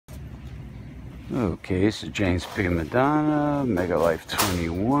Okay, so James P. Madonna, Mega Life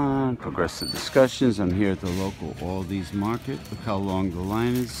 21, Progressive Discussions. I'm here at the local Aldi's market. Look how long the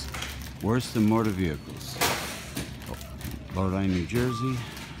line is. Worse than motor vehicles. Lodi, New Jersey.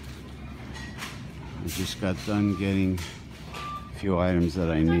 I just got done getting a few items that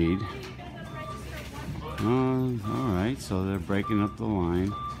I need. Alright, so they're breaking up the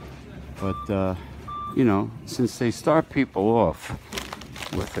line. But, you know, since they start people off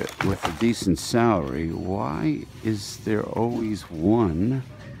with a decent salary, why is there always one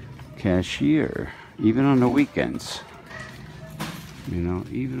cashier, even on the weekends? You know,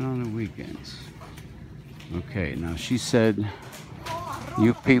 even on the weekends. Okay, now she said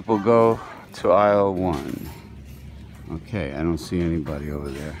you people go to aisle 1. Okay, I don't see anybody over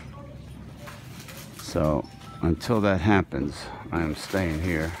there. So until that happens, I am staying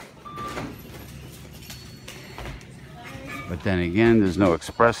here. But then again, there's no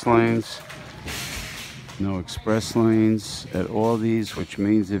express lanes. No express lanes at Aldi's, which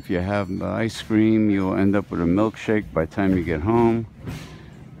means if you have ice cream, you'll end up with a milkshake by the time you get home.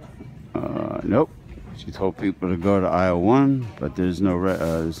 Nope. She told people to go to aisle 1, but there's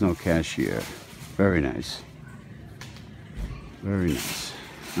no cashier. Very nice. Very nice.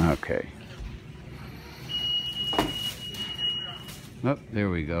 Okay. Oh, there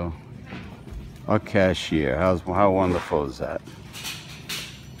we go. A cashier. How wonderful is that?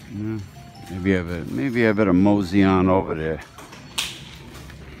 Yeah, maybe I better mosey on over there.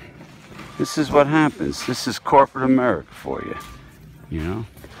 This is what happens. This is corporate America for you. You know?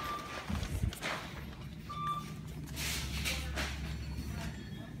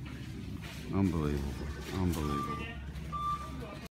 Unbelievable. Unbelievable.